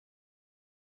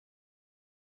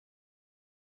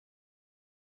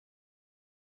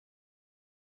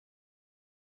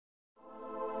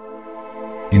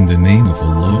In the name of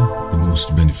Allah, the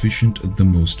most beneficent, the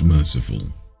most merciful.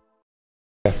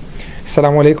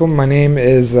 Assalamu alaikum. My name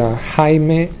is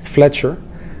Jaime Fletcher,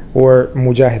 or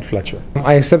Mujahid Fletcher.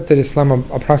 I accepted Islam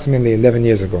approximately 11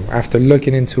 years ago after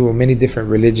looking into many different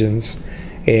religions,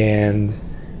 and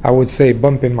I would say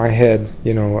bumping my head,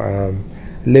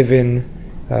 living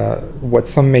what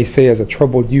some may say as a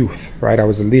troubled youth, right? I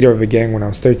was a leader of a gang when I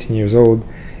was 13 years old,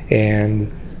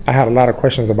 and I had a lot of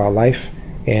questions about life,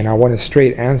 and I wanted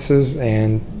straight answers,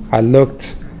 and I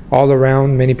looked all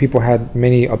around. Many people had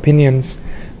many opinions,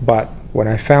 but when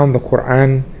I found the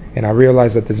Quran and I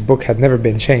realized that this book had never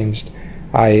been changed,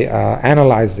 I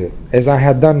analyzed it, as I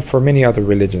had done for many other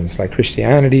religions like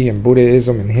Christianity and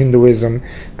Buddhism and Hinduism,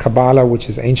 Kabbalah, which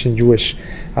is ancient Jewish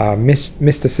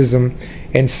mysticism.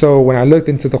 And so when I looked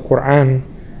into the Quran,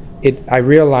 I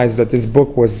realized that this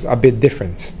book was a bit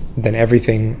different than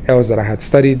everything else that I had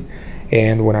studied.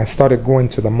 And when I started going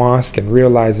to the mosque and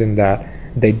realizing that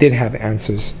they did have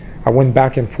answers, I went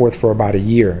back and forth for about a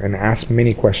year and asked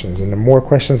many questions. And the more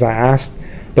questions I asked,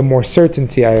 the more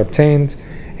certainty I obtained.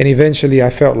 And eventually I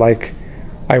felt like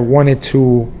I wanted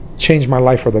to change my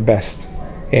life for the best.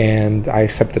 And I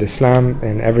accepted Islam.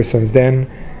 And ever since then,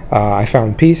 I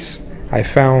found peace. I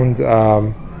found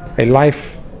a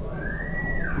life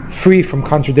free from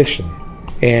contradiction.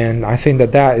 And I think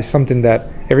that that is something that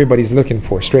everybody's looking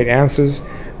for. Straight answers,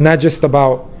 not just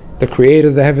about the creator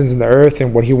of the heavens and the earth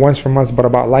and what he wants from us, but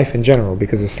about life in general,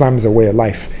 because Islam is a way of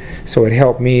life. So it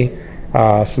helped me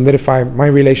solidify my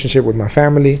relationship with my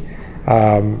family.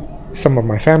 Some of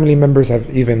my family members have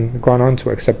even gone on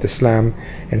to accept Islam,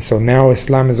 and so now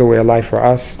Islam is a way of life for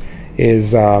us,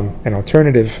 is an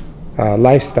alternative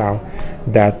lifestyle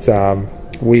that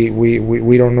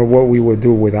we don't know what we would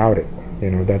do without it.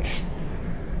 That's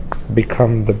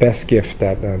become the best gift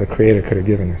that the Creator could have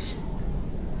given us.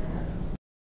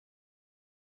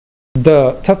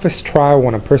 The toughest trial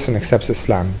when a person accepts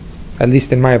Islam, at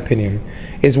least in my opinion,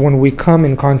 is when we come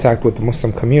in contact with the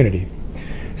Muslim community.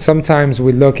 Sometimes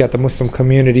we look at the Muslim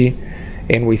community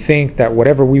and we think that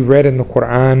whatever we read in the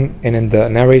Quran and in the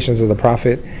narrations of the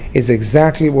Prophet is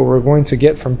exactly what we're going to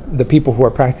get from the people who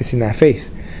are practicing that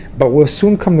faith. But we'll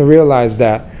soon come to realize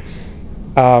that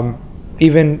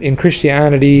even in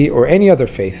Christianity or any other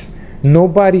faith,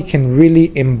 nobody can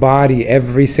really embody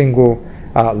every single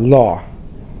law,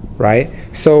 right?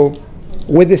 So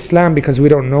with Islam, because we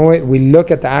don't know it, we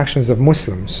look at the actions of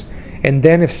Muslims. And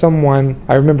then if someone,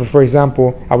 I remember, for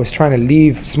example, I was trying to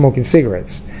leave smoking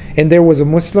cigarettes, and there was a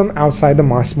Muslim outside the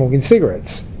mosque smoking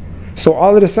cigarettes. So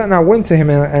all of a sudden I went to him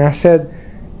and I said,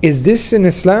 is this in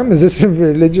Islam? Is this in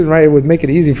religion? Right? It would make it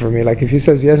easy for me. Like if he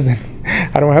says yes, then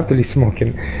I don't have to leave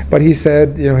smoking. But he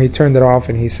said, he turned it off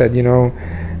and he said, you're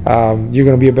going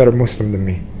to be a better Muslim than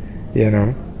me,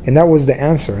 And that was the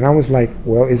answer. And I was like,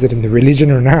 well, is it in the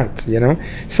religion or not?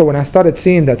 So when I started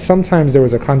seeing that sometimes there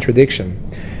was a contradiction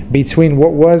between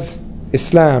what was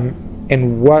Islam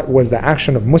and what was the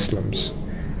action of Muslims,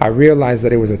 I realized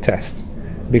that it was a test,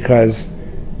 because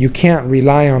you can't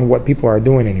rely on what people are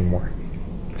doing anymore.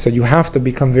 So you have to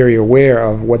become very aware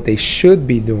of what they should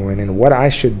be doing and what I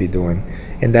should be doing.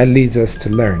 And that leads us to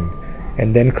learn.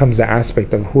 And then comes the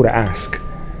aspect of who to ask.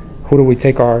 Who do we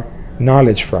take our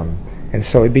knowledge from? And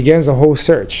so it begins a whole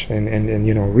search and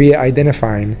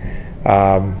re-identifying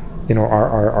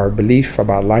our belief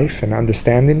about life and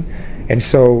understanding. And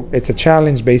so it's a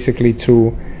challenge basically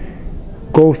to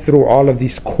go through all of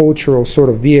these cultural sort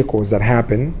of vehicles that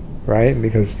happen, right?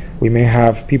 Because we may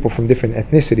have people from different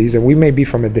ethnicities and we may be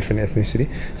from a different ethnicity.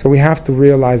 So we have to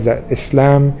realize that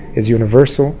Islam is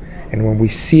universal, and when we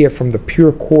see it from the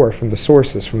pure core, from the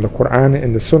sources, from the Quran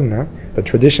and the Sunnah, the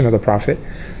tradition of the Prophet,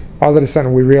 all of a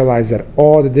sudden we realize that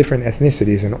all the different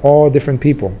ethnicities and all different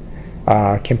people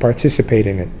can participate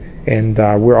in it. And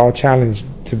we're all challenged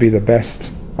to be the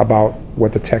best about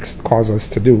what the text calls us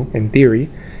to do in theory,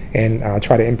 and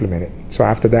try to implement it. So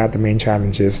after that, the main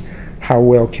challenge is, how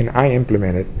well can I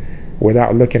implement it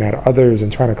without looking at others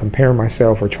and trying to compare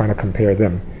myself or trying to compare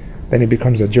them? Then it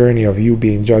becomes a journey of you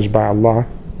being judged by Allah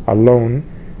alone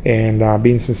and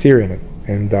being sincere in it,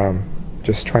 and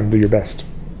just trying to do your best.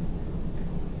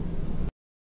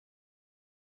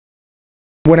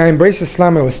 When I embraced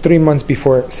Islam, it was 3 months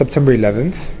before September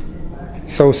 11th.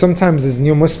 So sometimes as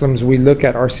new Muslims, we look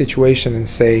at our situation and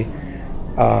say,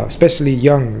 especially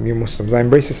young new Muslims, I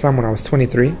embraced Islam when I was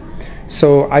 23.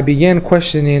 So I began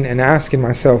questioning and asking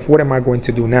myself, what am I going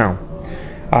to do now?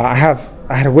 I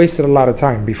had wasted a lot of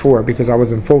time before because I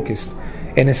wasn't focused,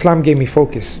 and Islam gave me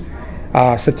focus.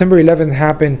 September 11th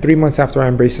happened 3 months after I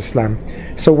embraced Islam.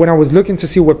 So when I was looking to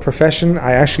see what profession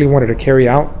I actually wanted to carry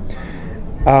out,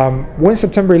 when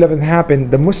September 11th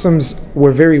happened, the Muslims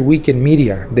were very weak in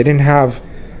media. They didn't have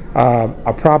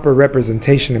a proper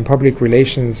representation in public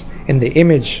relations in the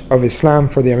image of Islam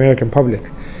for the American public.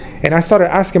 And I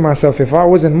started asking myself, if I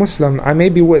wasn't Muslim, I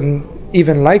maybe wouldn't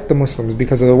even like the Muslims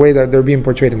because of the way that they're being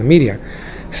portrayed in the media.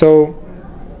 So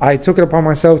I took it upon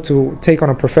myself to take on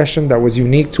a profession that was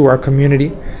unique to our community,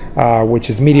 which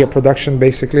is media production.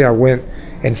 Basically, I went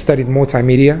and studied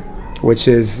multimedia, which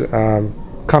is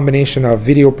combination of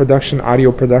video production,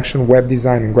 audio production, web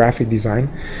design, and graphic design.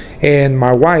 And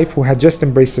my wife, who had just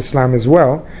embraced Islam as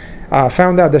well,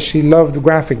 found out that she loved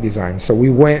graphic design. So we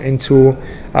went into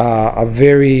a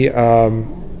very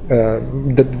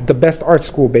the best art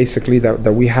school basically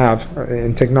that we have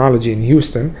in technology in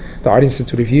Houston, the Art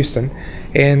Institute of Houston.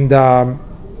 And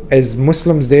as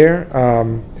Muslims there,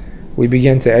 we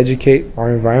began to educate our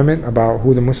environment about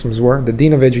who the Muslims were. The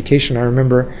Dean of Education, I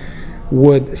remember,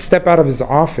 would step out of his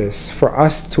office for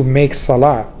us to make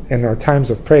salah in our times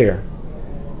of prayer,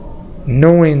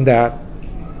 knowing that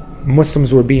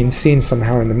Muslims were being seen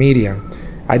somehow in the media.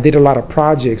 I did a lot of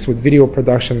projects with video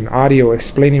production and audio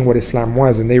explaining what Islam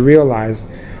was, and they realized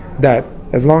that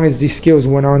as long as these skills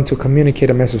went on to communicate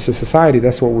a message to society,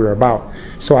 that's what we were about.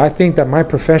 So I think that my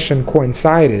profession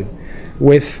coincided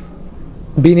with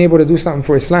being able to do something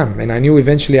for Islam, and I knew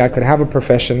eventually I could have a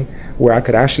profession where I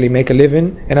could actually make a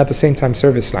living and at the same time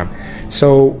serve Islam.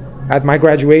 So at my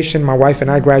graduation, my wife and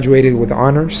I graduated with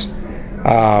honors.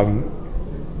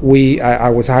 I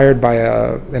was hired by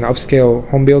an upscale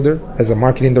home builder as a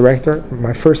marketing director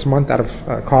my first month out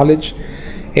of college,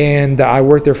 and I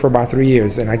worked there for about 3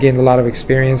 years, and I gained a lot of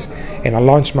experience, and I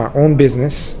launched my own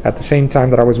business at the same time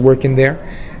that I was working there.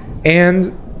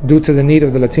 And due to the need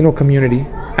of the Latino community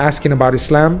asking about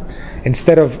Islam,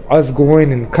 instead of us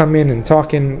going and coming and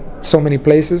talking so many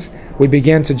places, we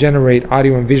began to generate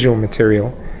audio and visual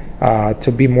material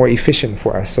to be more efficient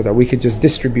for us so that we could just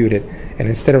distribute it. And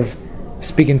instead of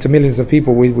speaking to millions of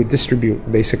people, we would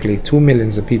distribute basically to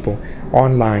millions of people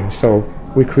online. So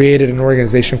we created an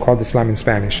organization called Islam in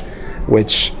Spanish,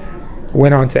 which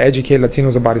went on to educate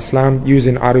Latinos about Islam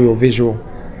using audio visual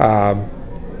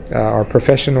our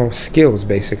professional skills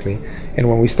basically. And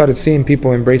when we started seeing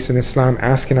people embracing Islam,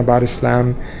 asking about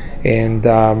Islam,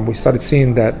 and we started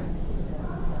seeing that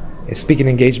speaking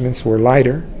engagements were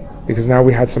lighter because now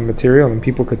we had some material and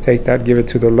people could take that, give it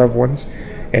to their loved ones.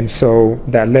 And so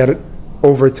that led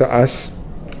over to us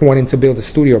wanting to build a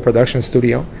studio, a production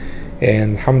studio.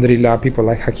 And alhamdulillah, people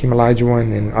like Hakim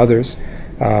Olajuwon and others,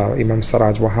 Imam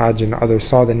Saraj Wahaj and others,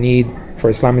 saw the need for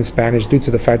Islam in Spanish due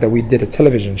to the fact that we did a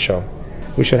television show.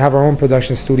 We should have our own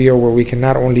production studio where we can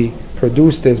not only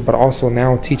produce this but also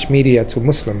now teach media to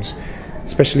Muslims,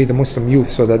 especially the Muslim youth,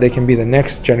 so that they can be the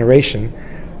next generation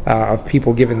of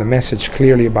people giving the message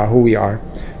clearly about who we are.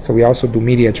 So we also do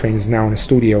media trainings now in the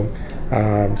studio.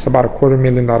 It's about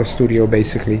 $250,000 studio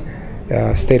basically,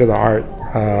 state-of-the-art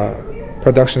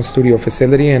production studio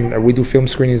facility, and we do film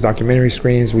screenings, documentary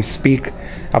screenings. We speak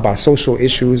about social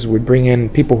issues. We bring in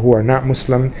people who are not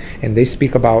Muslim and they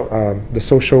speak about the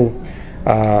social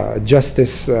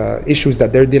justice issues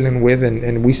that they're dealing with,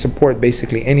 and we support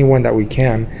basically anyone that we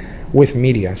can with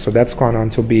media. So that's gone on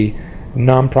to be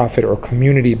non-profit or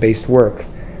community-based work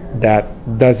that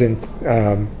doesn't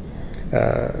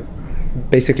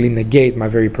basically negate my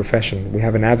very profession. We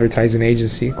have an advertising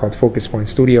agency called Focus Point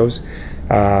Studios.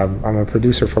 I'm a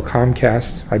producer for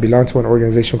Comcast. I belong to an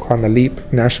organization called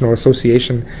NALIP, National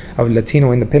Association of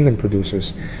Latino Independent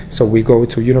Producers. So we go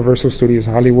to Universal Studios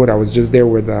Hollywood. I was just there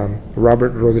with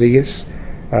Robert Rodriguez,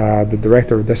 the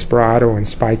director of Desperado and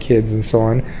Spy Kids and so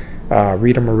on.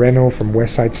 Rita Moreno from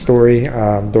West Side Story,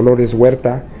 Dolores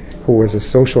Huerta, who was a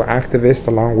social activist,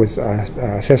 along with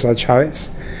Cesar Chavez.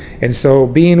 And so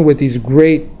being with these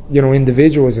great,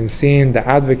 individuals and seeing the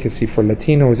advocacy for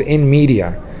Latinos in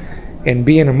media, and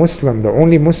being a Muslim, the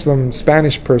only Muslim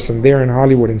Spanish person there in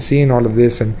Hollywood, and seeing all of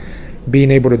this and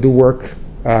being able to do work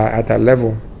at that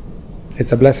level,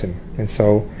 it's a blessing. And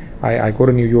so I go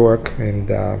to New York and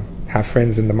have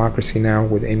friends in Democracy Now!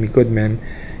 With Amy Goodman,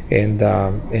 and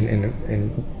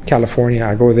in California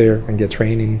I go there and get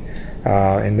training,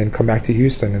 and then come back to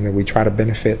Houston, and then we try to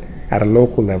benefit at a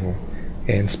local level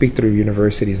and speak through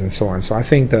universities and so on. So I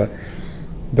think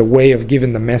the way of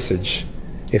giving the message,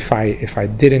 if I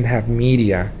didn't have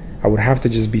media, I would have to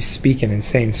just be speaking and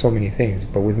saying so many things.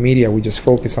 But with media, we just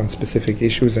focus on specific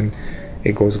issues and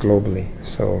it goes globally.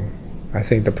 So I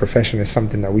think the profession is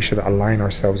something that we should align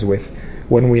ourselves with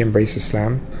when we embrace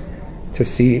Islam, to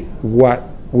see what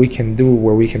we can do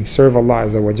where we can serve Allah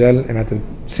Azza wa Jal and at the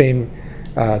same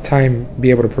time be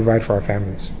able to provide for our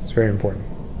families. It's very important.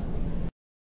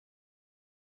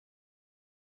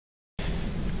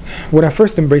 when I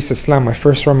first embraced Islam, my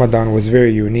first Ramadan was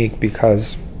very unique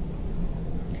because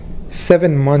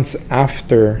 7 months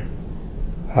after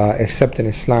accepting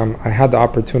Islam, I had the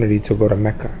opportunity to go to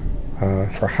Mecca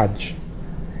for Hajj.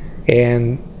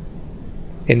 And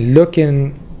in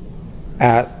looking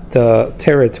at the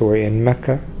territory in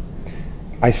Mecca,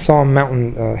 I saw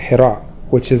Mountain Hira,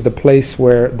 which is the place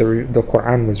where the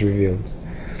Quran was revealed.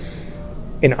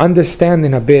 In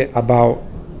understanding a bit about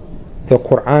the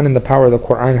Quran and the power of the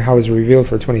Quran and how it was revealed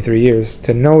for 23 years,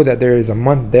 to know that there is a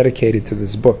month dedicated to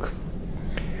this book,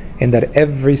 and that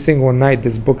every single night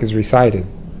this book is recited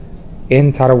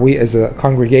in Taraweeh as a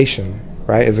congregation,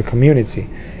 right, as a community,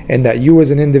 and that you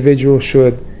as an individual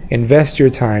should invest your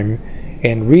time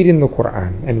in reading the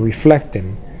Quran and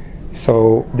reflecting.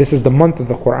 So this is the month of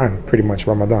the Quran, pretty much,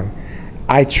 Ramadan.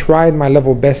 I tried my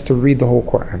level best to read the whole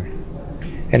Quran,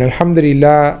 and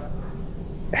alhamdulillah,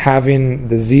 having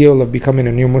the zeal of becoming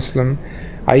a new Muslim,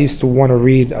 I used to want to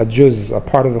read a juz, a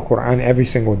part of the Quran, every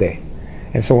single day.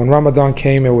 And so when Ramadan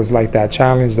came, it was like that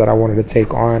challenge that I wanted to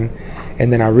take on.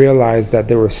 And then I realized that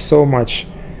there was so much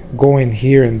going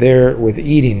here and there with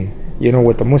eating,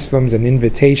 with the Muslims and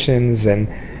invitations. And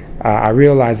I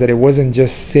realized that it wasn't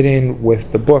just sitting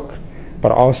with the book,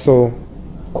 but also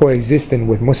coexisting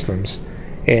with Muslims.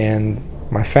 And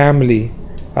my family,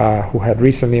 who had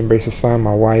recently embraced Islam,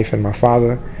 my wife and my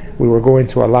father, we were going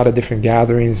to a lot of different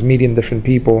gatherings, meeting different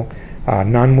people.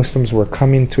 Non-Muslims were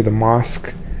coming to the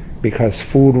mosque because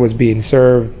food was being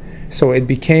served. So it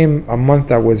became a month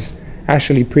that was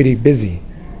actually pretty busy.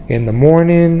 In the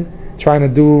morning, trying to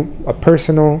do a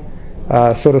personal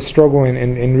sort of struggle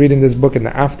in reading this book. In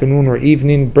the afternoon or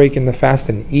evening, breaking the fast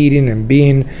and eating and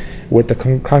being with the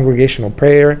congregational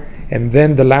prayer. And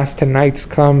then the last 10 nights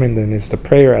come, and then it's the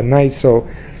prayer at night. So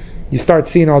you start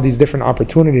seeing all these different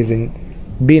opportunities, and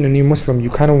being a new Muslim, you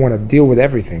kind of want to deal with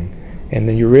everything. And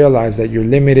then you realize that you're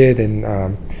limited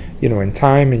in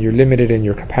time, and you're limited in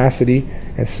your capacity.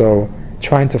 And so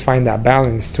trying to find that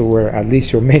balance to where at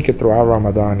least you'll make it throughout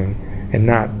Ramadan, and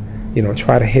not,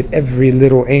 try to hit every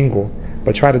little angle,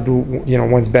 but try to do,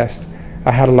 one's best.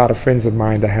 I had a lot of friends of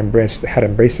mine that had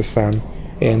embraced Islam,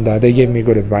 and they gave me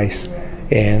good advice.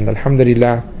 And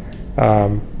alhamdulillah,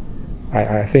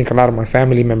 I think a lot of my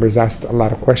family members asked a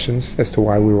lot of questions as to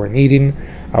why we weren't eating.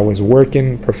 I was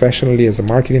working professionally as a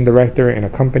marketing director in a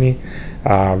company.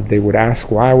 They would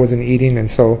ask why I wasn't eating. And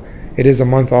so it is a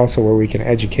month also where we can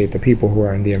educate the people who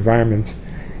are in the environment,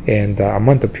 and a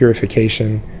month of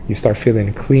purification. You start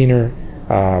feeling cleaner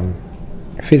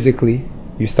physically.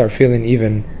 You start feeling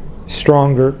even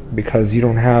stronger because you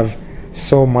don't have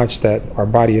so much that our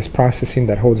body is processing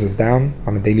that holds us down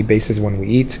on a daily basis when we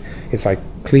eat. It's like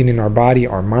cleaning our body,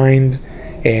 our mind,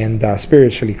 and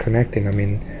spiritually connecting. I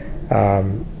mean,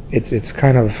 it's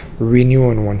kind of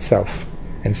renewing oneself.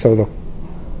 And so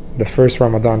the first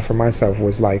Ramadan for myself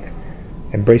was like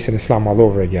embracing Islam all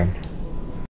over again.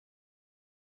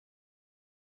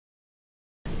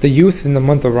 The youth in the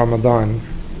month of Ramadan,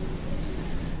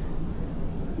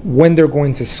 when they're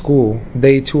going to school,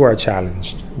 they too are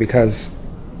challenged because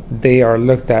they are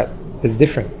looked at as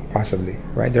different, possibly,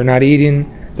 right? They're not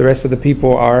eating. The rest of the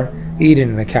people are eating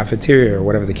in a cafeteria or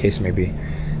whatever the case may be.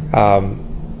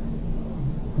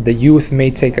 The youth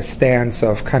may take a stance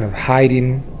of kind of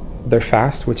hiding their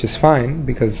fast, which is fine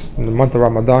because in the month of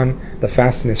Ramadan, the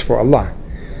fasting is for Allah.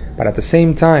 But at the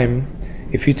same time,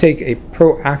 if you take a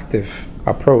proactive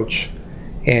approach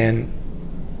and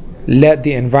let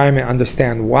the environment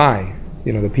understand why,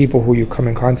 the people who you come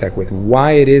in contact with,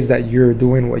 why it is that you're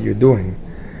doing what you're doing,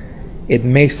 it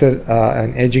makes it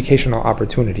an educational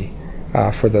opportunity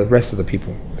for the rest of the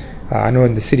people. I know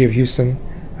in the city of Houston,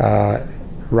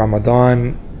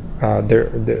 Ramadan,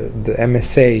 the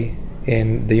MSA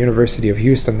in the University of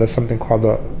Houston does something called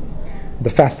the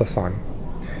Fastathon.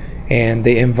 And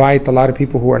they invite a lot of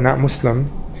people who are not Muslim,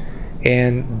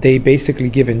 and they basically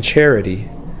give in charity.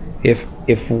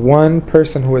 If one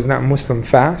person who is not Muslim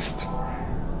fast,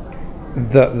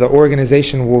 the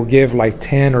organization will give like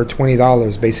 $10 or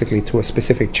 $20 basically to a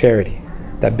specific charity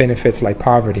that benefits like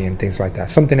poverty and things like that,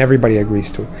 something everybody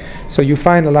agrees to. So you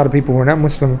find a lot of people who are not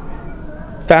Muslim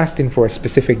fasting for a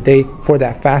specific day for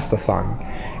that fastathon.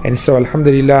 And so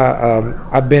alhamdulillah,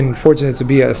 I've been fortunate to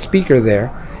be a speaker there,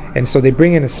 and so they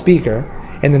bring in a speaker,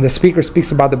 and then the speaker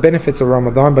speaks about the benefits of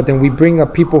Ramadan, but then we bring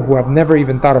up people who have never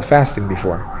even thought of fasting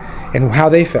before and how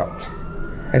they felt.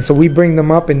 And so we bring them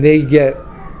up, and they get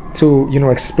to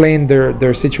explain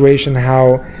their situation,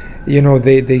 how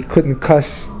they couldn't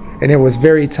cuss, and it was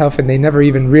very tough, and they never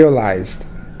even realized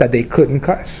that they couldn't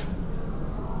cuss.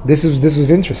 This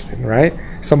was interesting, right?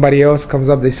 Somebody else comes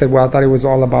up, they said, well, I thought it was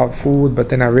all about food, but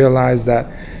then I realized that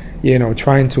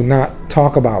trying to not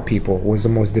talk about people was the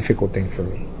most difficult thing for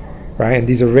me, right? And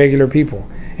these are regular people.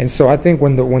 And so I think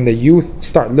when the youth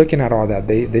start looking at all that,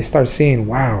 they start seeing,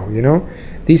 wow,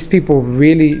 these people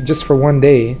really, just for one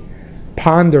day,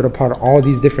 pondered upon all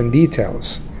these different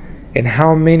details. And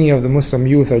how many of the Muslim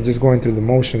youth are just going through the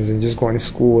motions and just going to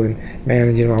school and, man,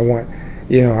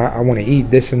 I want to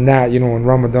eat this and that, in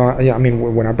Ramadan. I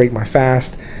mean, when I break my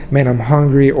fast, man, I'm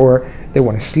hungry. Or they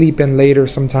want to sleep in later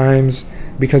sometimes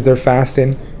because they're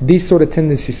fasting. These sort of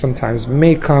tendencies sometimes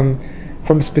may come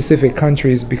from specific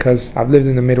countries, because I've lived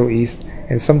in the Middle East,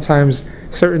 and sometimes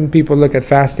certain people look at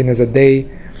fasting as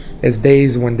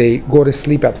days when they go to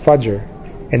sleep at Fajr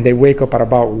and they wake up at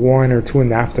about 1 or 2 in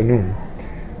the afternoon,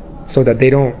 so that they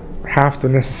don't have to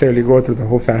necessarily go through the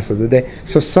whole fast of the day.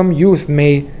 So some youth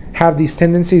may have these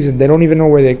tendencies and they don't even know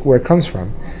where it comes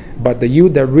from. But the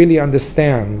youth that really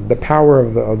understand the power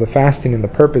of the fasting and the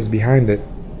purpose behind it,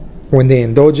 when they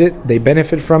indulge it, they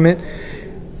benefit from it.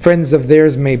 Friends of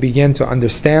theirs may begin to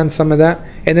understand some of that,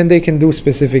 and then they can do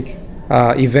specific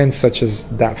events such as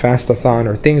that fast-a-thon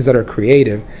or things that are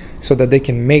creative, so that they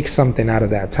can make something out of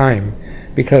that time,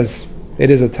 because it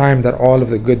is a time that all of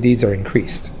the good deeds are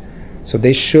increased. So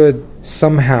they should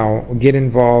somehow get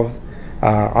involved,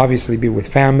 obviously be with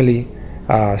family,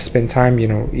 spend time,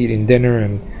 eating dinner,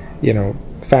 and,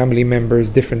 family members,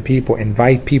 different people,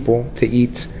 invite people to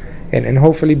eat, and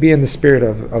hopefully be in the spirit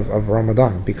of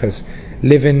Ramadan. Because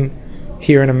living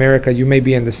here in America, you may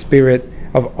be in the spirit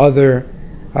of other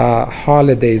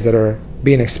holidays that are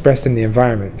being expressed in the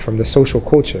environment from the social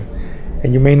culture.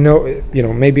 And you may know,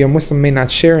 maybe a Muslim may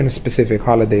not share in a specific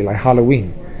holiday like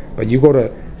Halloween, but you go to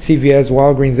CVS,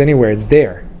 Walgreens, anywhere, it's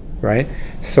there, right?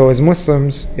 So as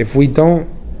Muslims, if we don't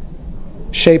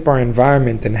shape our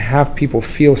environment and have people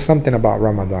feel something about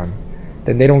Ramadan,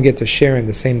 then they don't get to share in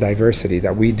the same diversity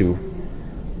that we do,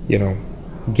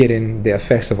 getting the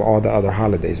effects of all the other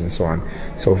holidays and so on.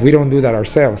 So if we don't do that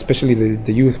ourselves, especially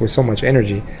the youth with so much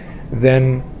energy,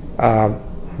 then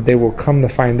they will come to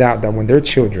find out that when their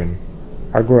children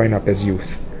are growing up as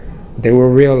youth, they will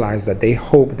realize that they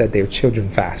hope that their children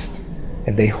fast,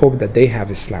 and they hope that they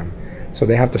have Islam. So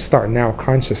they have to start now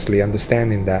consciously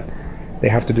understanding that they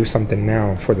have to do something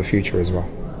now for the future as well.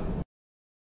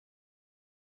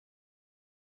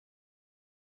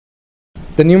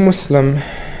 The new Muslim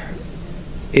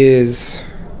is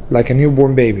like a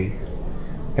newborn baby.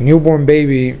 A newborn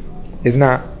baby is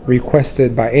not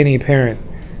requested by any parent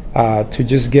to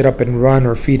just get up and run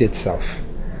or feed itself.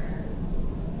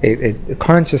 It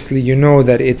consciously,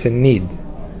 that it's in need,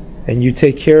 and you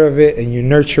take care of it and you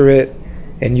nurture it,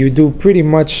 and you do pretty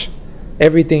much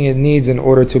everything it needs in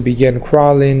order to begin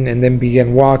crawling and then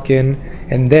begin walking,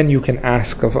 and then you can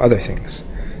ask of other things.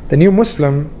 The new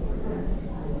Muslim,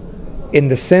 in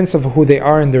the sense of who they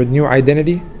are in their new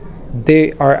identity,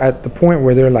 they are at the point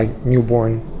where they're like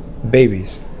newborn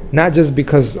babies. Not just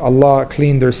because Allah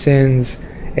cleaned their sins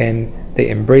and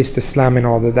they embraced Islam and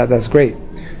all of that, that's great.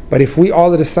 But if we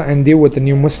all of a sudden deal with the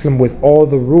new Muslim with all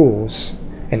the rules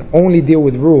and only deal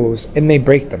with rules, it may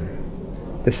break them.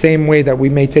 The same way that we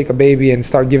may take a baby and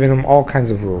start giving them all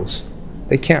kinds of rules.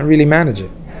 They can't really manage it.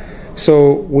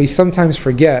 So we sometimes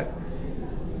forget,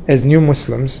 as new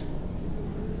Muslims,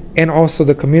 and also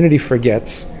the community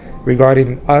forgets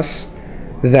regarding us,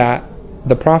 that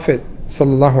the Prophet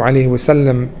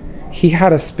ﷺ, he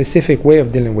had a specific way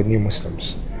of dealing with new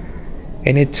Muslims.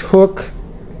 And it took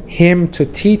him to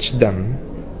teach them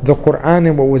the Quran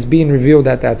and what was being revealed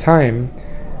at that time,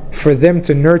 for them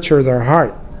to nurture their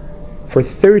heart for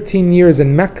 13 years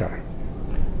in Mecca,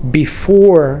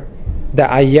 before the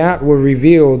ayat were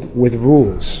revealed with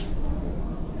rules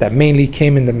that mainly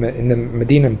came in the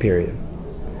Medinan period.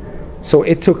 So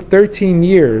it took 13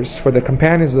 years for the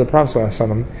companions of the Prophet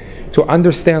ﷺ to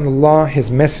understand Allah, His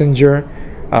Messenger,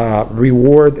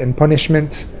 reward and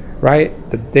punishment, right?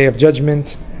 The Day of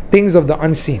Judgment, things of the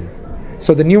unseen.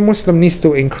 So the new Muslim needs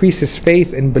to increase his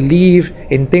faith and believe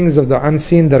in things of the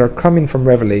unseen that are coming from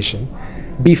revelation,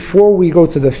 before we go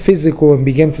to the physical and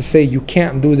begin to say you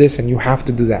can't do this and you have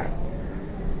to do that.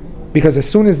 Because as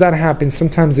soon as that happens,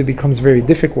 sometimes it becomes very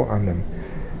difficult on them.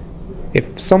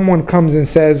 If someone comes and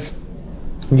says,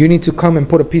 you need to come and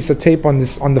put a piece of tape on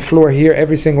the floor here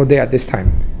every single day at this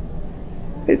time,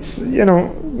 it's,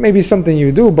 maybe something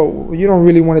you do, but you don't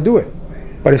really want to do it.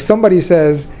 But if somebody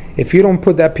says, if you don't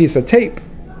put that piece of tape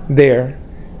there,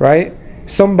 right,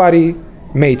 somebody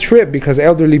may trip because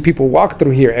elderly people walk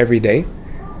through here every day,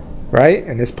 right,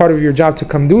 and it's part of your job to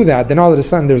come do that, then all of a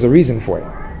sudden there's a reason for it,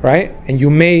 right? And you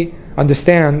may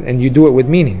understand and you do it with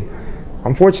meaning.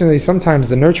 Unfortunately, sometimes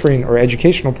the nurturing or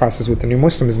educational process with the new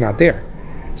Muslim is not there.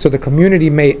 So the community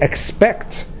may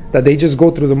expect that they just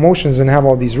go through the motions and have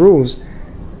all these rules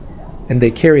and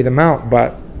they carry them out,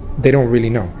 but they don't really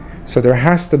know. So there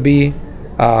has to be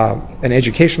an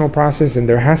educational process, and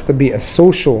there has to be a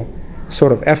social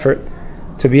sort of effort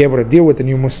to be able to deal with the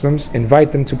new Muslims,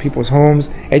 invite them to people's homes,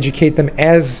 educate them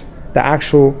as the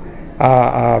actual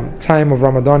time of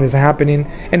Ramadan is happening,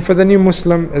 and for the new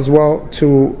Muslim as well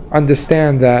to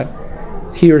understand that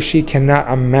he or she cannot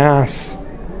amass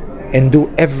and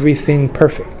do everything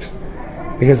perfect.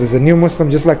 Because as a new Muslim,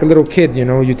 just like a little kid,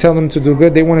 you tell them to do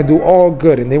good, they want to do all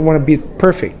good and they want to be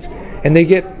perfect. And they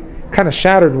get kind of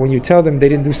shattered when you tell them they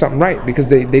didn't do something right, because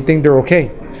they think they're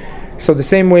okay. So the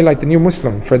same way, like the new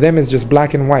Muslim, for them it's just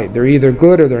black and white. They're either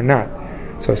good or they're not.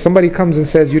 So if somebody comes and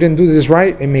says you didn't do this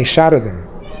right, it may shatter them,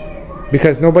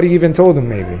 because nobody even told them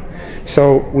maybe.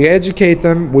 So we educate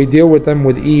them, we deal with them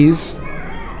with ease,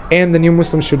 and the new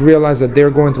Muslims should realize that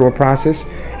they're going through a process,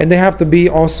 and they have to be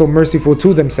also merciful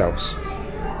to themselves.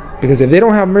 Because if they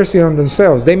don't have mercy on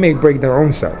themselves, they may break their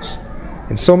own selves.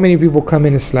 And so many people come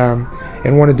in Islam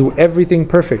and want to do everything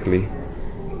perfectly.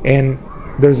 And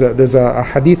there's a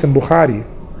hadith in Bukhari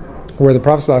where the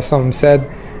Prophet ﷺ said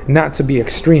not to be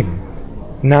extreme,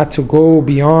 not to go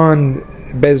beyond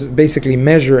basically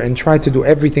measure and try to do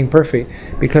everything perfect,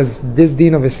 because this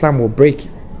deen of Islam will break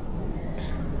you.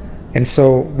 And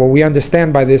so what we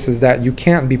understand by this is that you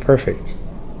can't be perfect,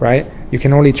 right? You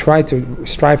can only try to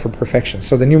strive for perfection.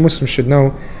 So the new Muslims should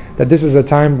know that this is a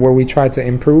time where we try to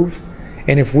improve.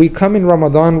 And if we come in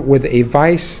Ramadan with a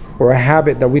vice or a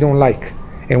habit that we don't like,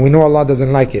 and we know Allah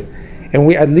doesn't like it, and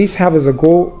we at least have as a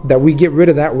goal that we get rid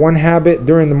of that one habit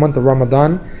during the month of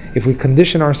Ramadan, if we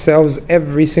condition ourselves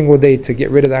every single day to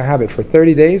get rid of that habit for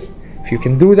 30 days, if you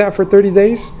can do that for 30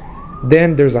 days,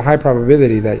 then there's a high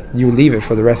probability that you leave it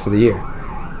for the rest of the year.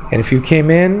 And if you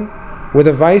came in with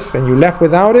a vice and you left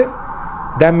without it,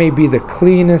 that may be the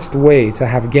cleanest way to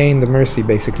have gained the mercy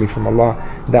basically from Allah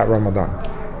that Ramadan.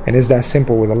 And it's that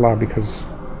simple with Allah, because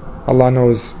Allah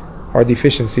knows our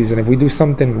deficiencies, and if we do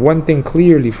one thing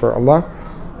clearly for Allah,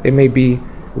 it may be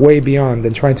way beyond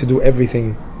than trying to do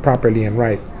everything properly and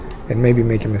right, and maybe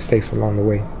making mistakes along the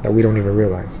way that we don't even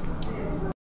realize.